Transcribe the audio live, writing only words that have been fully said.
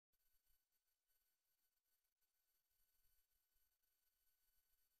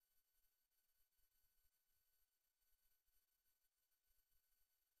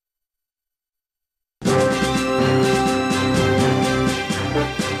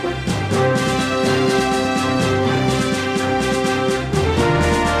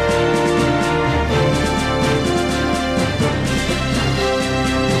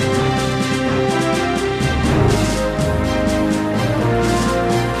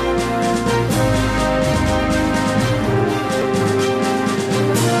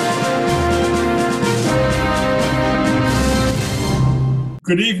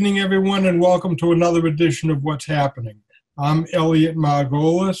Good evening, everyone, and welcome to another edition of What's Happening. I'm Elliot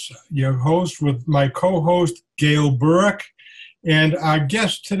Margolis, your host, with my co-host, Gail Burke, and our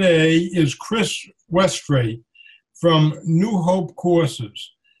guest today is Chris Westrate from New Hope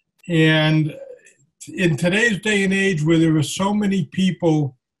Courses. And in today's day and age where there are so many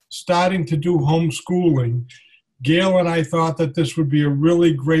people starting to do homeschooling, Gail and I thought that this would be a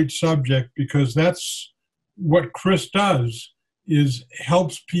really great subject because that's what Chris does. Is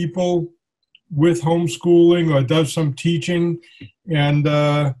helps people with homeschooling or does some teaching, and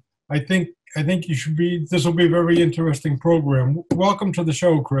I think this will be a very interesting program. Welcome to the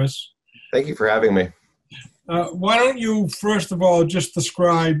show, Chris. Thank you for having me. Why don't you first of all just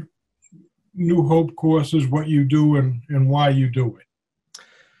describe New Hope Courses, what you do and why you do it?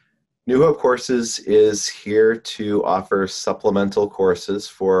 New Hope Courses is here to offer supplemental courses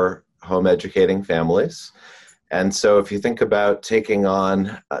for home educating families. And so if you think about taking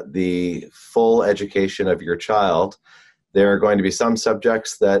on the full education of your child, there are going to be some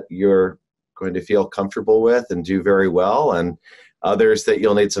subjects that you're going to feel comfortable with and do very well, and others that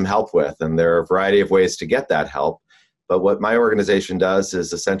you'll need some help with. And there are a variety of ways to get that help. But what my organization does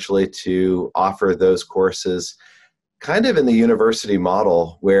is essentially to offer those courses kind of in the university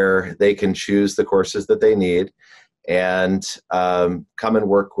model where they can choose the courses that they need and come and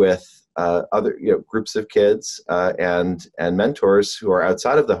work with other groups of kids and mentors who are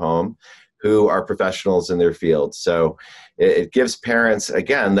outside of the home who are professionals in their field. So it gives parents,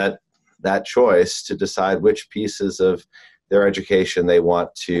 again, that choice to decide which pieces of their education they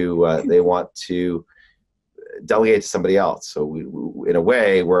want to delegate to somebody else. So we in a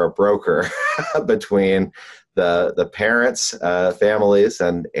way, we're a broker between the parents, families,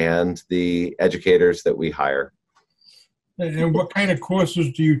 and the educators that we hire. And what kind of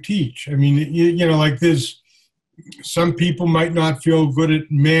courses do you teach? I mean, like there's some people might not feel good at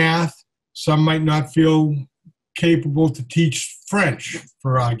math. Some might not feel capable to teach French,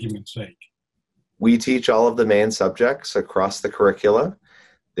 for argument's sake. We teach all of the main subjects across the curricula.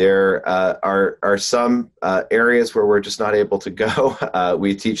 There are some areas where we're just not able to go.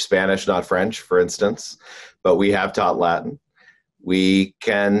 We teach Spanish, not French, for instance, but we have taught Latin. We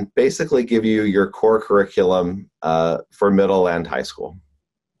can basically give you your core curriculum for middle and high school.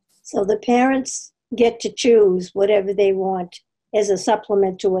 So the parents get to choose whatever they want as a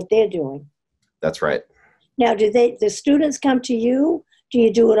supplement to what they're doing. That's right. Now, do the students come to you? Do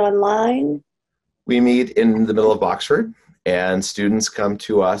you do it online? We meet in the middle of Oxford, and students come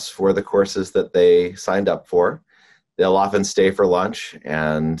to us for the courses that they signed up for. They'll often stay for lunch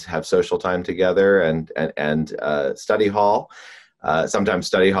and have social time together and study hall. Sometimes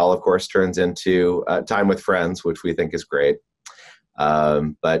study hall, of course, turns into time with friends, which we think is great.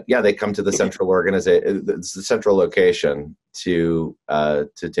 But yeah, they come to the central the central location to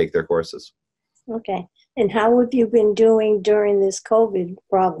take their courses. Okay. And how have you been doing during this COVID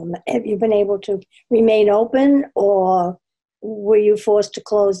problem? Have you been able to remain open, or were you forced to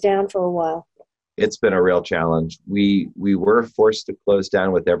close down for a while? It's been a real challenge. We were forced to close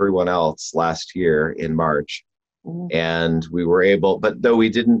down with everyone else last year in March. And we were able, but though we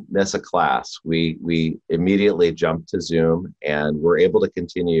didn't miss a class, we immediately jumped to Zoom and were able to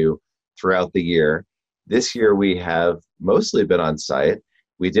continue throughout the year. This year we have mostly been on site.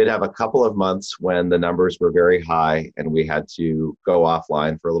 We did have a couple of months when the numbers were very high and we had to go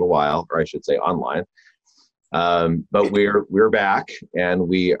offline for a little while, or I should say online. But we're back, and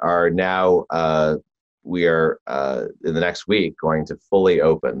we are now in the next week going to fully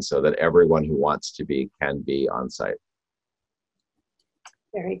open so that everyone who wants to be can be on site.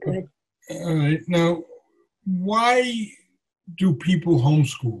 Very good. All right. Now, why do people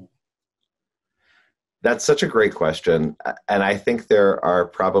homeschool? That's such a great question. And I think there are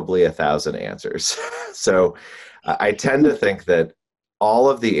probably 1,000 answers. So I tend to think that all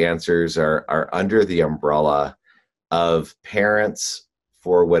of the answers are under the umbrella of parents,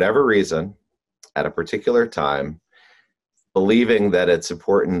 for whatever reason, at a particular time, believing that it's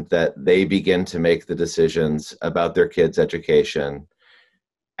important that they begin to make the decisions about their kids' education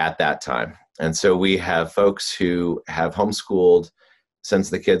at that time. And so we have folks who have homeschooled since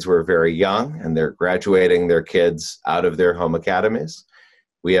the kids were very young, and they're graduating their kids out of their home academies.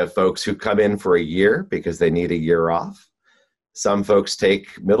 We have folks who come in for a year because they need a year off. Some folks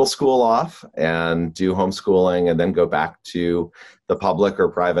take middle school off and do homeschooling and then go back to the public or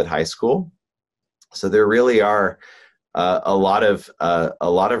private high school. So there really are a lot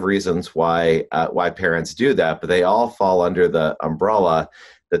of reasons why parents do that, but they all fall under the umbrella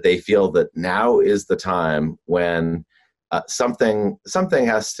that they feel that now is the time when something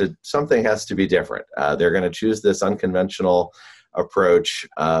has to be different. They're going to choose this unconventional approach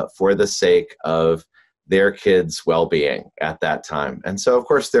for the sake of their kids' well-being at that time. And so, of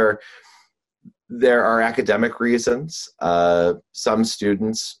course, there are academic reasons. Some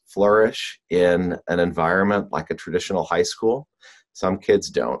students flourish in an environment like a traditional high school. Some kids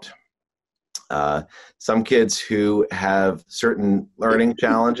don't. Some kids who have certain learning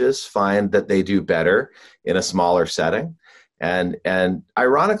challenges find that they do better in a smaller setting. And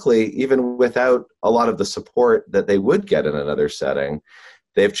ironically, even without a lot of the support that they would get in another setting,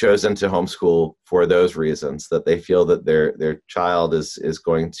 they've chosen to homeschool for those reasons, that they feel that their child is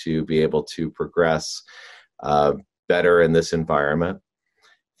going to be able to progress better in this environment.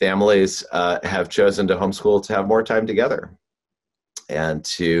 Families have chosen to homeschool to have more time together and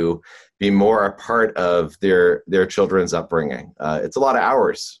to be more a part of their children's upbringing. It's a lot of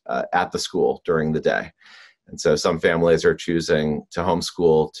hours at the school during the day. And so some families are choosing to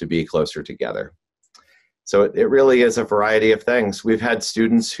homeschool to be closer together. So it really is a variety of things. We've had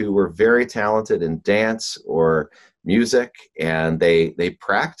students who were very talented in dance or music, and they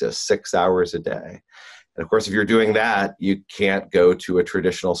practice 6 hours a day. And of course, if you're doing that, you can't go to a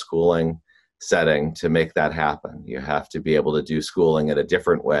traditional schooling setting to make that happen. You have to be able to do schooling in a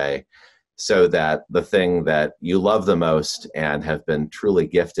different way so that the thing that you love the most and have been truly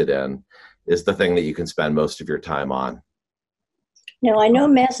gifted in is the thing that you can spend most of your time on. Now, I know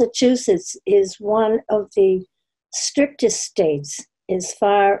Massachusetts is one of the strictest states as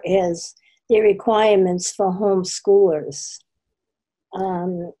far as the requirements for homeschoolers.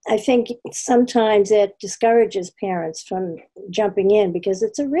 I think sometimes that discourages parents from jumping in because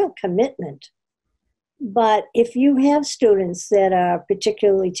it's a real commitment. But if you have students that are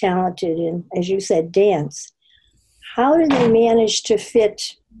particularly talented in, as you said, dance, how do they manage to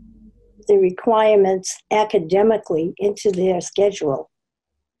fit the requirements academically into their schedule?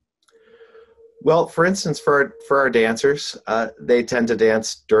 Well, for instance, for our dancers, they tend to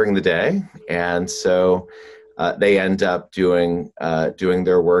dance during the day, and so they end up doing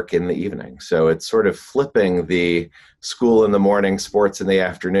their work in the evening. So it's sort of flipping the school in the morning, sports in the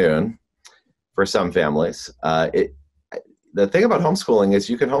afternoon for some families. The thing about homeschooling is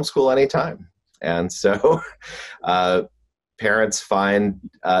you can homeschool anytime, and so parents find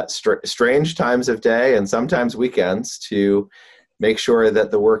strange times of day and sometimes weekends to make sure that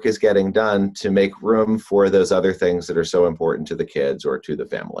the work is getting done to make room for those other things that are so important to the kids or to the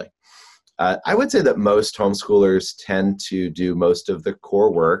family. I would say that most homeschoolers tend to do most of the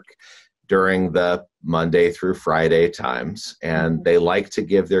core work during the Monday through Friday times, and they like to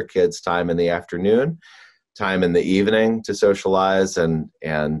give their kids time in the afternoon, time in the evening to socialize and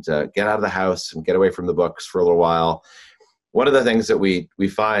get out of the house and get away from the books for a little while. One of the things that we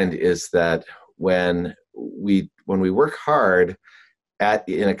find is that when we work hard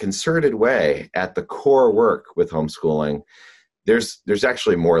in a concerted way at the core work with homeschooling, there's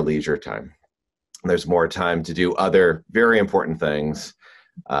actually more leisure time. There's more time to do other very important things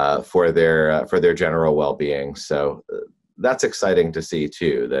for their general well-being. So that's exciting to see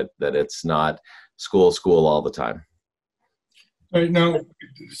too, that it's not school all the time. Right, now,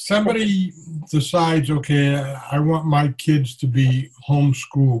 somebody decides, okay, I want my kids to be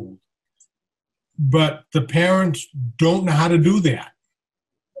homeschooled, but the parents don't know how to do that.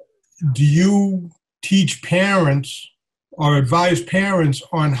 Do you teach parents or advise parents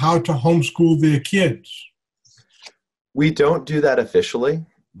on how to homeschool their kids? We don't do that officially,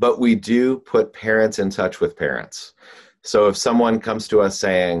 but we do put parents in touch with parents. So if someone comes to us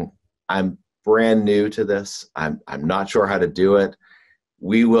saying, I'm brand new to this, I'm not sure how to do it,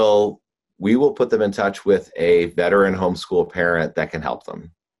 we will put them in touch with a veteran homeschool parent that can help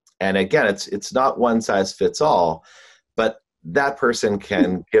them. And again, it's not one size fits all, but that person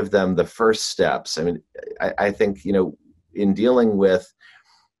can give them the first steps. I mean, I think, in dealing with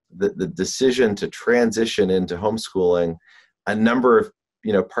the decision to transition into homeschooling, a number of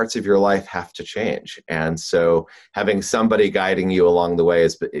parts of your life have to change. And so having somebody guiding you along the way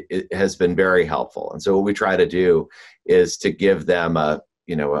it has been very helpful. And so what we try to do is to give them a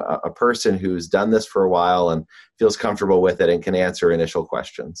person who's done this for a while and feels comfortable with it and can answer initial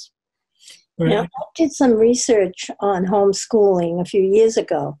questions. Now, I did some research on homeschooling a few years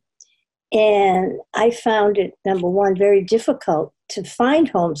ago, and I found it, number one, very difficult to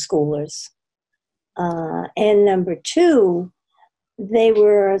find homeschoolers. And number two, they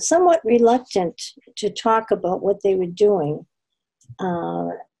were somewhat reluctant to talk about what they were doing.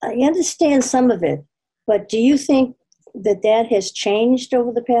 I understand some of it, but do you think that has changed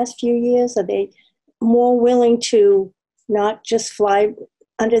over the past few years? Are they more willing to not just fly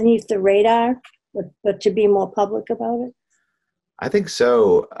underneath the radar, but to be more public about it? I think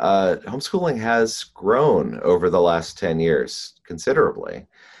so. Homeschooling has grown over the last 10 years considerably.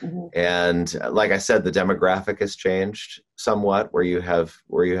 Mhm. And like I said, the demographic has changed somewhat, where you have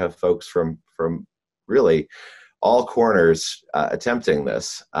folks from really all corners attempting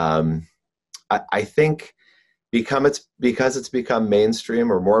this. I think because it's become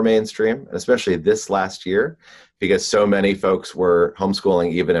mainstream, or more mainstream, especially this last year, because so many folks were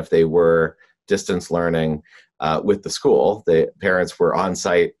homeschooling, even if they were distance learning with the school. The parents were on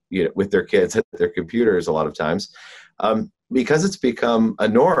site, with their kids at their computers a lot of times. Because it's become a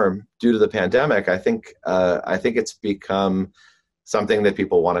norm due to the pandemic, I think it's become something that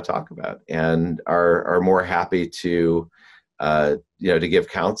people want to talk about and are more happy to to give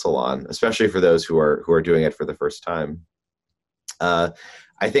counsel on, especially for those who are doing it for the first time.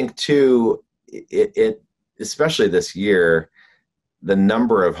 I think too, it especially this year, the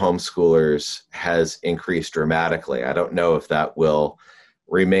number of homeschoolers has increased dramatically. I don't know if that will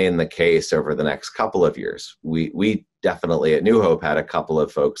remain the case over the next couple of years. We definitely at New Hope had a couple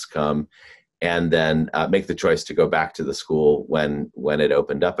of folks come and then make the choice to go back to the school when it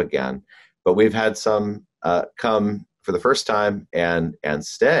opened up again. But we've had some come for the first time and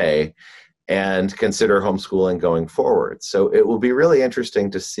stay and consider homeschooling going forward. So it will be really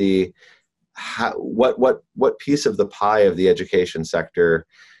interesting to see what piece of the pie of the education sector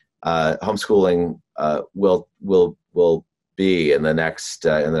homeschooling will be in the next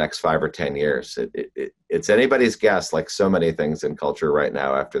 5 or 10 years. It's anybody's guess, like so many things in culture right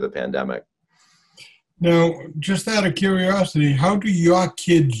now after the pandemic. Now, just out of curiosity, how do your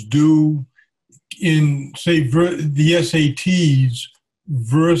kids do in, say, the SATs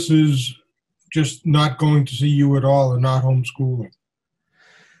versus just not going to see you at all and not homeschooling?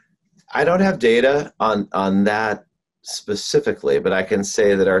 I don't have data on that specifically, but I can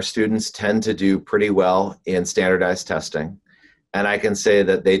say that our students tend to do pretty well in standardized testing. And I can say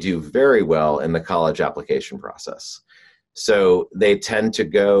that they do very well in the college application process. So they tend to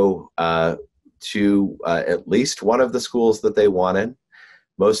go to at least one of the schools that they wanted.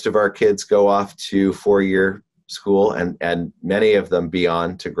 Most of our kids go off to 4-year school and many of them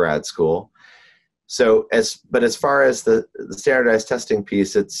beyond to grad school. So but as far as the standardized testing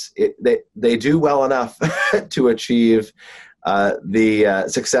piece, they do well enough to achieve the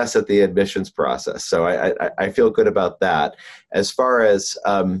success at the admissions process. So I feel good about that. As far as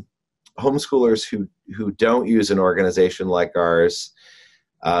homeschoolers who don't use an organization like ours,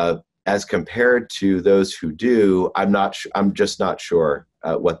 as compared to those who do, I'm just not sure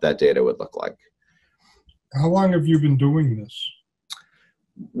what that data would look like. How long have you been doing this?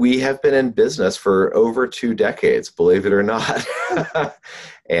 We have been in business for over 2 decades, believe it or not,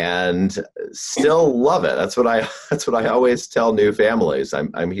 and still love it. That's what I always tell new families.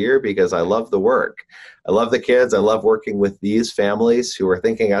 I'm here because I love the work. I love the kids. I love working with these families who are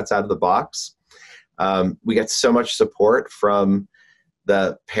thinking outside of the box. We get so much support from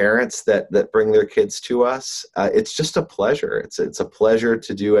the parents that bring their kids to us. It's just a pleasure. It's a pleasure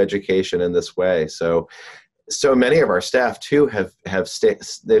to do education in this way. So many of our staff too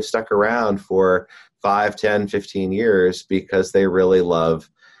they've stuck around for 5, 10, 15 years because they really love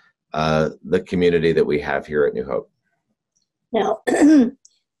the community that we have here at New Hope. Now,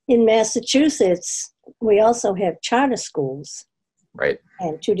 in Massachusetts, we also have charter schools. Right.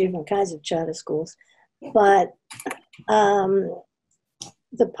 And 2 different kinds of charter schools. But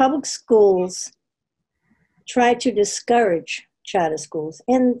the public schools try to discourage charter schools,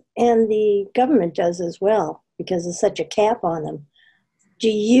 and the government does as well, because there's such a cap on them. Do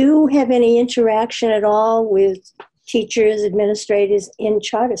you have any interaction at all with teachers, administrators in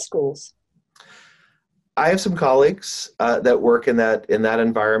charter schools? I have some colleagues that work in that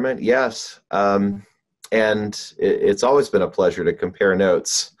environment. Yes, and it's always been a pleasure to compare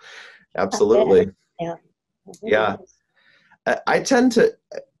notes. Absolutely. Yeah. Yeah.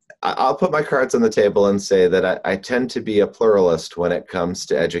 I'll put my cards on the table and say that I tend to be a pluralist when it comes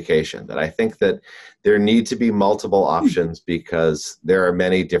to education, that I think that there need to be multiple options because there are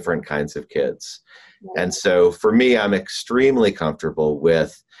many different kinds of kids. Yeah. And so for me, I'm extremely comfortable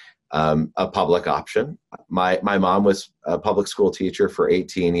with a public option. My mom was a public school teacher for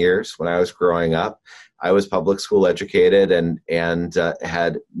 18 years when I was growing up. I was public school educated and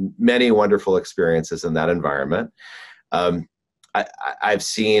had many wonderful experiences in that environment. I've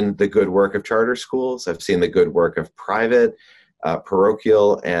seen the good work of charter schools. I've seen the good work of private,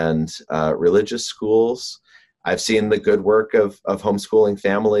 parochial, and religious schools. I've seen the good work of homeschooling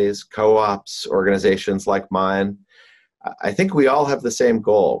families, co-ops, organizations like mine. I think we all have the same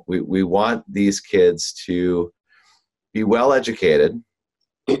goal. We want these kids to be well educated,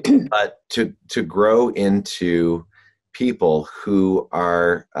 but to grow into people who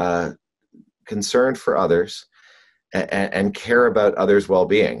are concerned for others and care about others'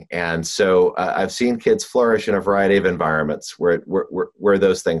 well-being. And so I've seen kids flourish in a variety of environments where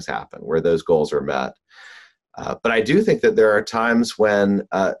those things happen, where those goals are met. But I do think that there are times when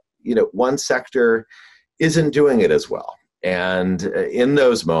one sector isn't doing it as well. And in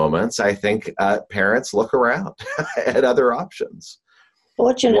those moments, I think parents look around at other options.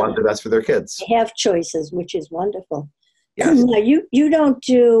 Fortunately, want the best for their kids. They have choices, which is wonderful. Yes. Now, you don't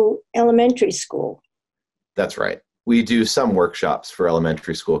do elementary school. That's right. We do some workshops for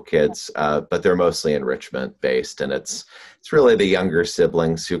elementary school kids, but they're mostly enrichment based, and it's really the younger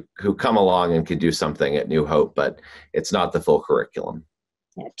siblings who come along and can do something at New Hope, but it's not the full curriculum.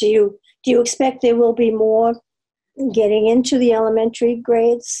 Yeah. Do you expect there will be more getting into the elementary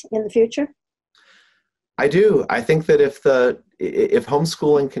grades in the future? I do. I think that if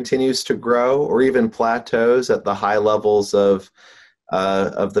homeschooling continues to grow or even plateaus at the high levels of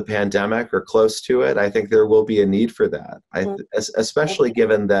the pandemic or close to it, I think there will be a need for that. Especially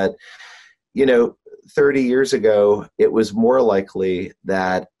given that, 30 years ago, it was more likely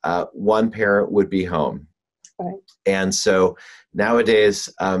that one parent would be home. Right. And so nowadays,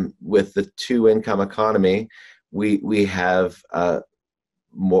 with the two-income economy, we have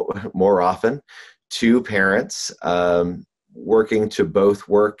more often two parents working to both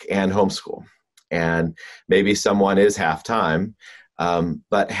work and homeschool. And maybe someone is half-time,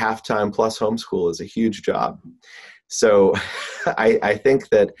 but half-time plus homeschool is a huge job. So I think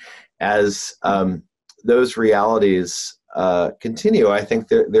that as those realities continue, I think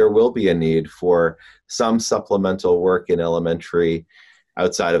there will be a need for some supplemental work in elementary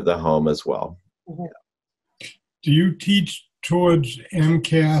outside of the home as well. Mm-hmm. Do you teach towards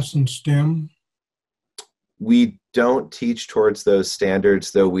MCAS and STEM? We don't teach towards those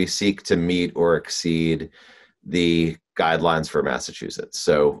standards, though we seek to meet or exceed the guidelines for Massachusetts.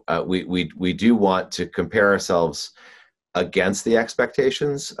 So we do want to compare ourselves against the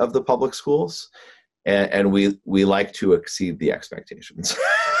expectations of the public schools, and we like to exceed the expectations.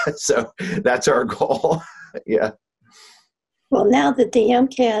 So that's our goal. Yeah. Well, now that the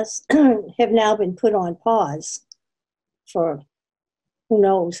MCAS have now been put on pause for who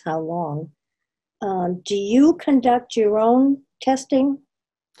knows how long, do you conduct your own testing?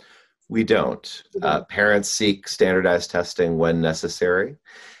 We don't. Parents seek standardized testing when necessary,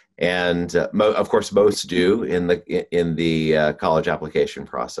 and of course, most do in the college application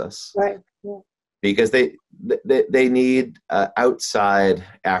process. Right. Yeah. Because they need outside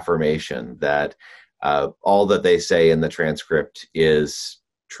affirmation that all that they say in the transcript is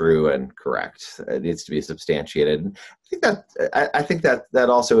true and correct. It needs to be substantiated. I think that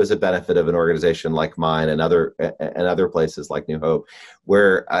also is a benefit of an organization like mine and other places like New Hope,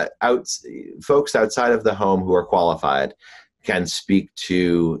 where folks outside of the home who are qualified can speak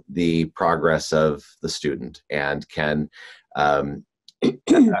to the progress of the student and can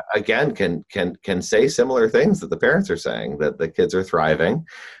again can say similar things that the parents are saying, that the kids are thriving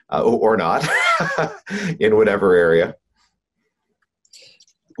or not in whatever area.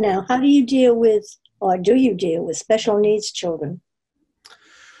 Now, how do you deal with, or do you deal with special needs children?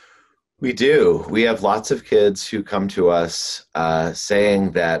 We do. We have lots of kids who come to us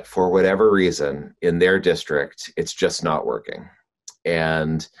saying that for whatever reason in their district, it's just not working.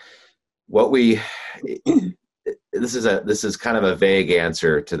 And this is kind of a vague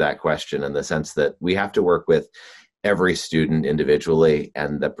answer to that question, in the sense that we have to work with every student individually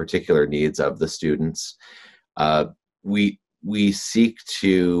and the particular needs of the students. We seek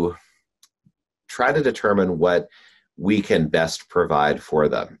to try to determine what we can best provide for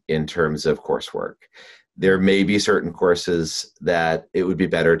them in terms of coursework. There may be certain courses that it would be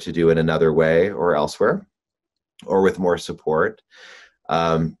better to do in another way or elsewhere, or with more support.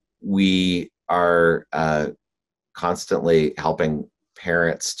 We are constantly helping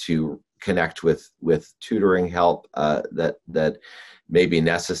parents to connect with tutoring help that may be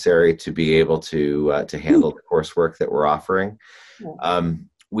necessary to be able to handle the coursework that we're offering.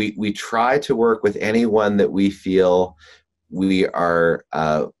 We try to work with anyone that we feel we are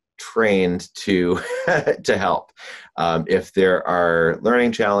trained to to help. If there are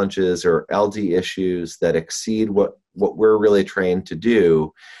learning challenges or LD issues that exceed what we're really trained to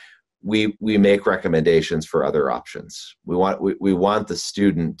do, we make recommendations for other options. We want the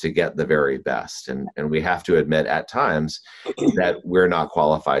student to get the very best, and we have to admit at times that we're not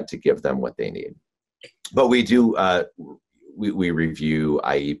qualified to give them what they need. But we do. We review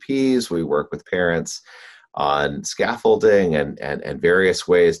IEPs. We work with parents on scaffolding and various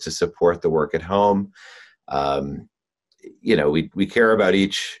ways to support the work at home. We care about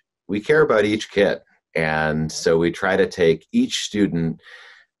each kid. And so we try to take each student,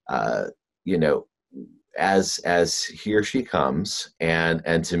 you know, as he or she comes,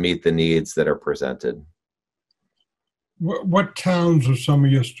 and to meet the needs that are presented. What towns are some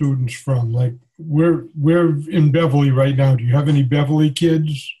of your students from? Like, we're in Beverly right now. Do you have any Beverly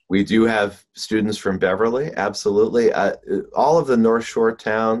kids? We do have students from Beverly, absolutely. All of the North Shore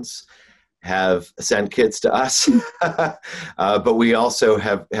towns have sent kids to us, but we also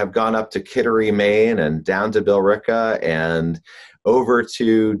have gone up to Kittery, Maine, and down to Billerica, and over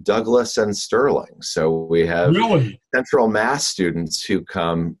to Douglas and Sterling. So we have Really? Central Mass students who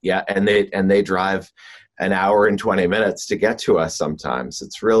come, yeah, and they drive an hour and 20 minutes to get to us sometimes.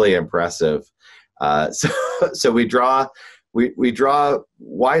 It's really impressive. So we draw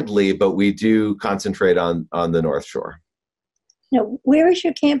widely, but we do concentrate on the North Shore. Now, where is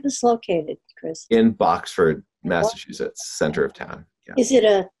your campus located, Chris? In Boxford, Massachusetts, center of town. Yeah. Is it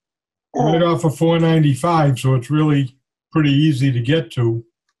a Right off of 495, so it's really pretty easy to get to.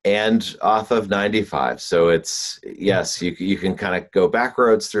 And off of 95. So it's, yes, you can kind of go back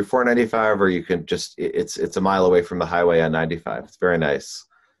roads through 495, or you can just, it's a mile away from the highway on 95. It's very nice.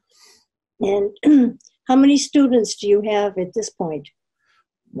 And how many students do you have at this point?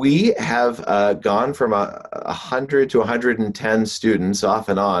 We have gone from 100 to 110 students off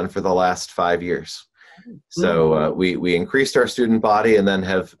and on for the last 5 years. So we increased our student body and then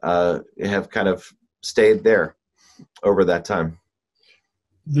have kind of stayed there over that time.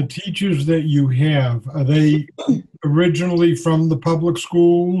 The teachers that you have, are they originally from the public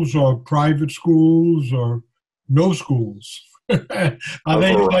schools or private schools or no schools? Are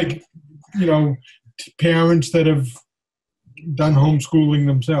they like, parents that have done homeschooling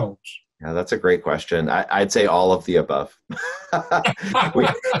themselves? Yeah, that's a great question. I'd say all of the above.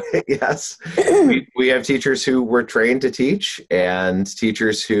 Yes. We have teachers who were trained to teach, and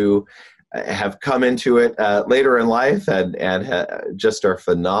teachers who have come into it later in life and just are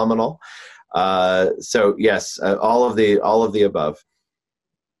phenomenal. So yes, all of the above.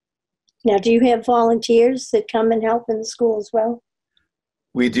 Now, do you have volunteers that come and help in the school as well?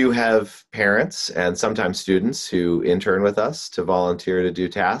 We do have parents and sometimes students who intern with us to volunteer to do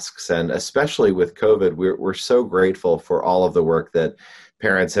tasks. And especially with COVID, we're so grateful for all of the work that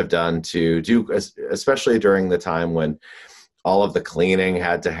parents have done to do, especially during the time when all of the cleaning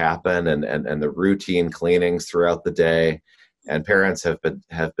had to happen and the routine cleanings throughout the day. And parents have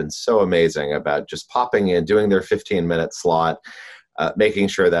been so amazing about just popping in, doing their 15-minute slot, making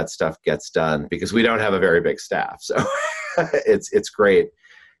sure that stuff gets done, because we don't have a very big staff. So it's great.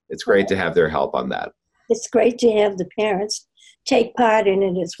 It's great to have their help on that. It's great to have the parents take part in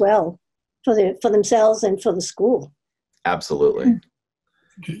it as well for themselves and for the school. Absolutely.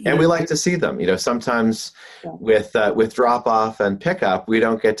 And we like to see them. Sometimes with drop off and pickup, we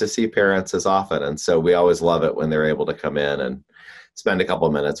don't get to see parents as often. And so we always love it when they're able to come in and spend a couple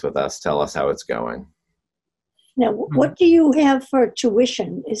of minutes with us, tell us how it's going. Now, what do you have for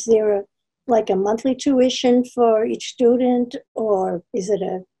tuition? Is there a monthly tuition for each student, or is it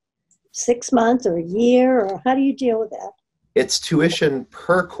a 6 month or a year, or how do you deal with that? It's tuition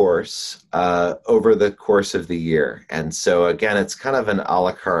per course over the course of the year. And so again, it's kind of an a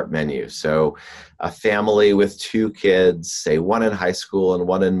la carte menu. So a family with 2 kids, say one in high school and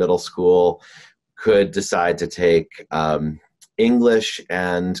one in middle school, could decide to take English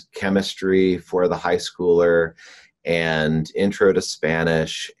and chemistry for the high schooler, and intro to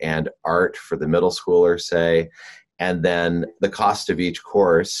Spanish and art for the middle schooler, say. And then the cost of each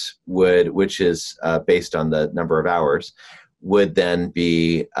course which is based on the number of hours, would then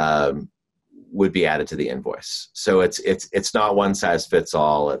be added to the invoice. So it's not one size fits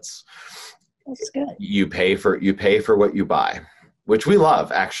all. That's good. You pay for what you buy, which we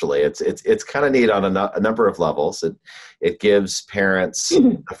love. Actually, it's kind of neat on a number of levels. It gives parents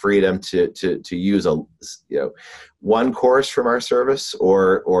the freedom to use one course from our service,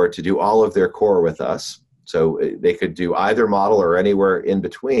 or to do all of their core with us. So they could do either model or anywhere in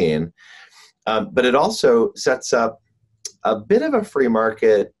between. But it also sets up a bit of a free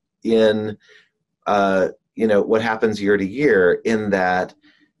market in what happens year to year, in that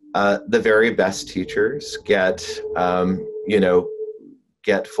the very best teachers get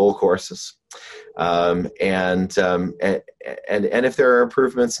full courses, and if there are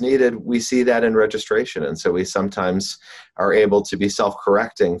improvements needed, we see that in registration. And so we sometimes are able to be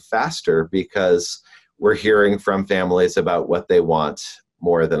self-correcting faster, because we're hearing from families about what they want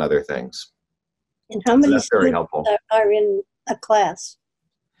more than other things. And how many that's very students helpful. are in a class?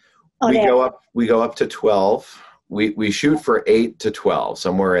 We go up to 12. We shoot for 8 to 12,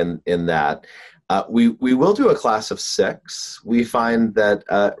 somewhere in that. We will do a class of 6. We find that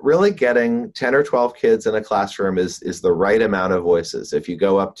really getting 10 or 12 kids in a classroom is the right amount of voices. If you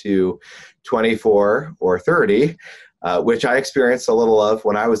go up to 24 or 30, which I experienced a little of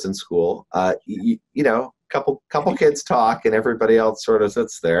when I was in school, you know, couple kids talk and everybody else sort of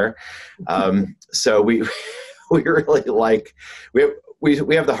sits there. So we really like,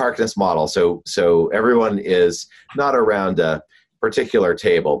 we have the Harkness model. So everyone is not around a particular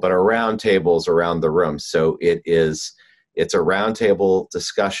table, but around tables around the room. So it's a round table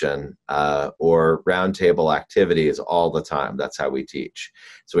discussion or round table activities all the time. That's how we teach.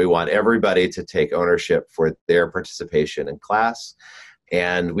 So we want everybody to take ownership for their participation in class.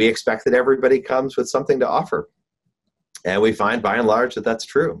 And we expect that everybody comes with something to offer. And we find by and large that that's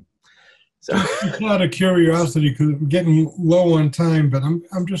true. So just out of curiosity, because we're getting low on time, but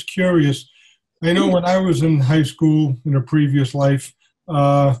I'm just curious. I know when I was in high school in a previous life,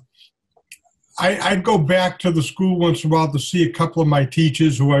 I'd go back to the school once in a while to see a couple of my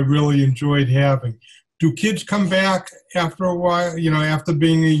teachers who I really enjoyed having. Do kids come back after a while, you know, after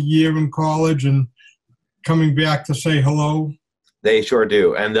being a year in college and coming back to say hello? They sure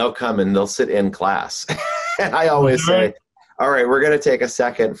do. And they'll come and they'll sit in class. And I always say, all right, we're going to take a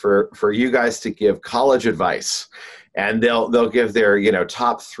second for you guys to give college advice. And they'll give their, you know,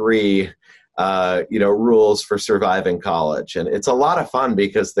 top 3 rules for surviving college. And it's a lot of fun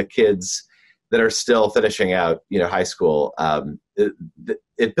because the kids that are still finishing out, you know, high school,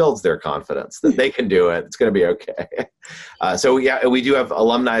 it builds their confidence that they can do it. It's going to be okay. So yeah, we do have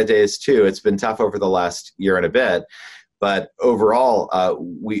alumni days too. It's been tough over the last year and a bit, but overall,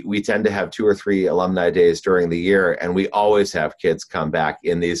 we tend to have 2 or 3 alumni days during the year, and we always have kids come back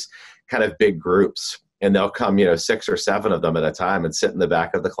in these kind of big groups. And they'll come, you know, 6 or 7 of them at a time and sit in the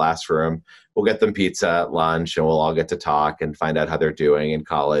back of the classroom. We'll get them pizza at lunch, and we'll all get to talk and find out how they're doing in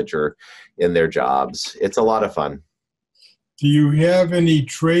college or in their jobs. It's a lot of fun. Do you have any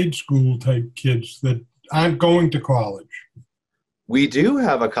trade school type kids that aren't going to college? We do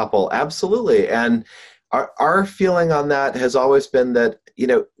have a couple, absolutely. And our feeling on that has always been that, you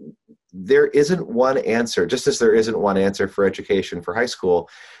know, there isn't one answer, just as there isn't one answer for education for high school.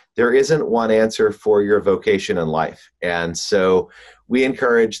 There isn't one answer for your vocation in life. And so we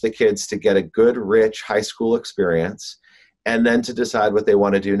encourage the kids to get a good, rich high school experience and then to decide what they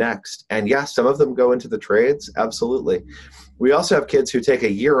want to do next. And yes, some of them go into the trades, absolutely. We also have kids who take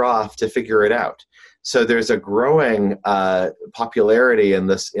a year off to figure it out. So there's a growing popularity in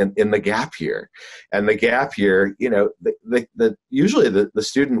this in the gap year, and the gap year, you know, usually the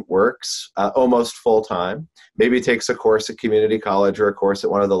student works almost full time, maybe takes a course at community college or a course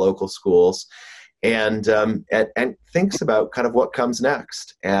at one of the local schools, and thinks about kind of what comes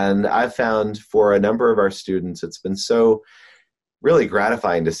next. And I've found for a number of our students, it's been so really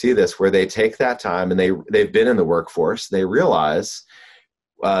gratifying to see this, where they take that time and they've been in the workforce, they realize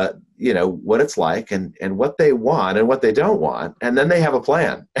you know, what it's like and what they want and what they don't want. And then they have a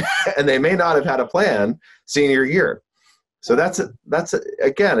plan and they may not have had a plan senior year. So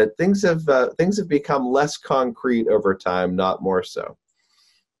things have become less concrete over time, not more so.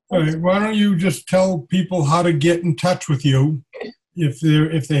 All right. Why don't you just tell people how to get in touch with you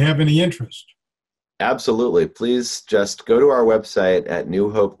if they have any interest? Absolutely. Please just go to our website at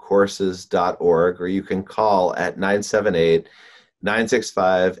newhopecourses.org, or you can call at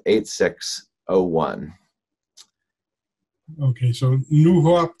 978-965-8601. Okay, so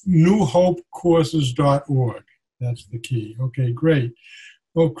newhopecourses.org. That's the key. Okay, great.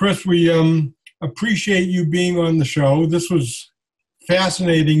 Well, Chris, we appreciate you being on the show. This was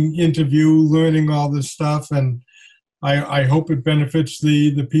fascinating interview, learning all this stuff, and I hope it benefits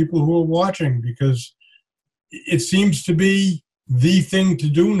the people who are watching, because it seems to be the thing to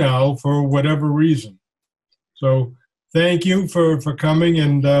do now for whatever reason. So thank you for coming,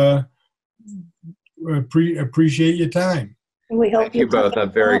 and appreciate your time. And we hope Thank you both.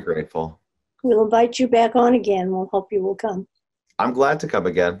 I'm very grateful. We'll invite you back on again. We'll hope you will come. I'm glad to come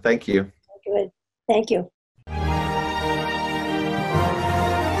again. Thank you. Good. Thank you.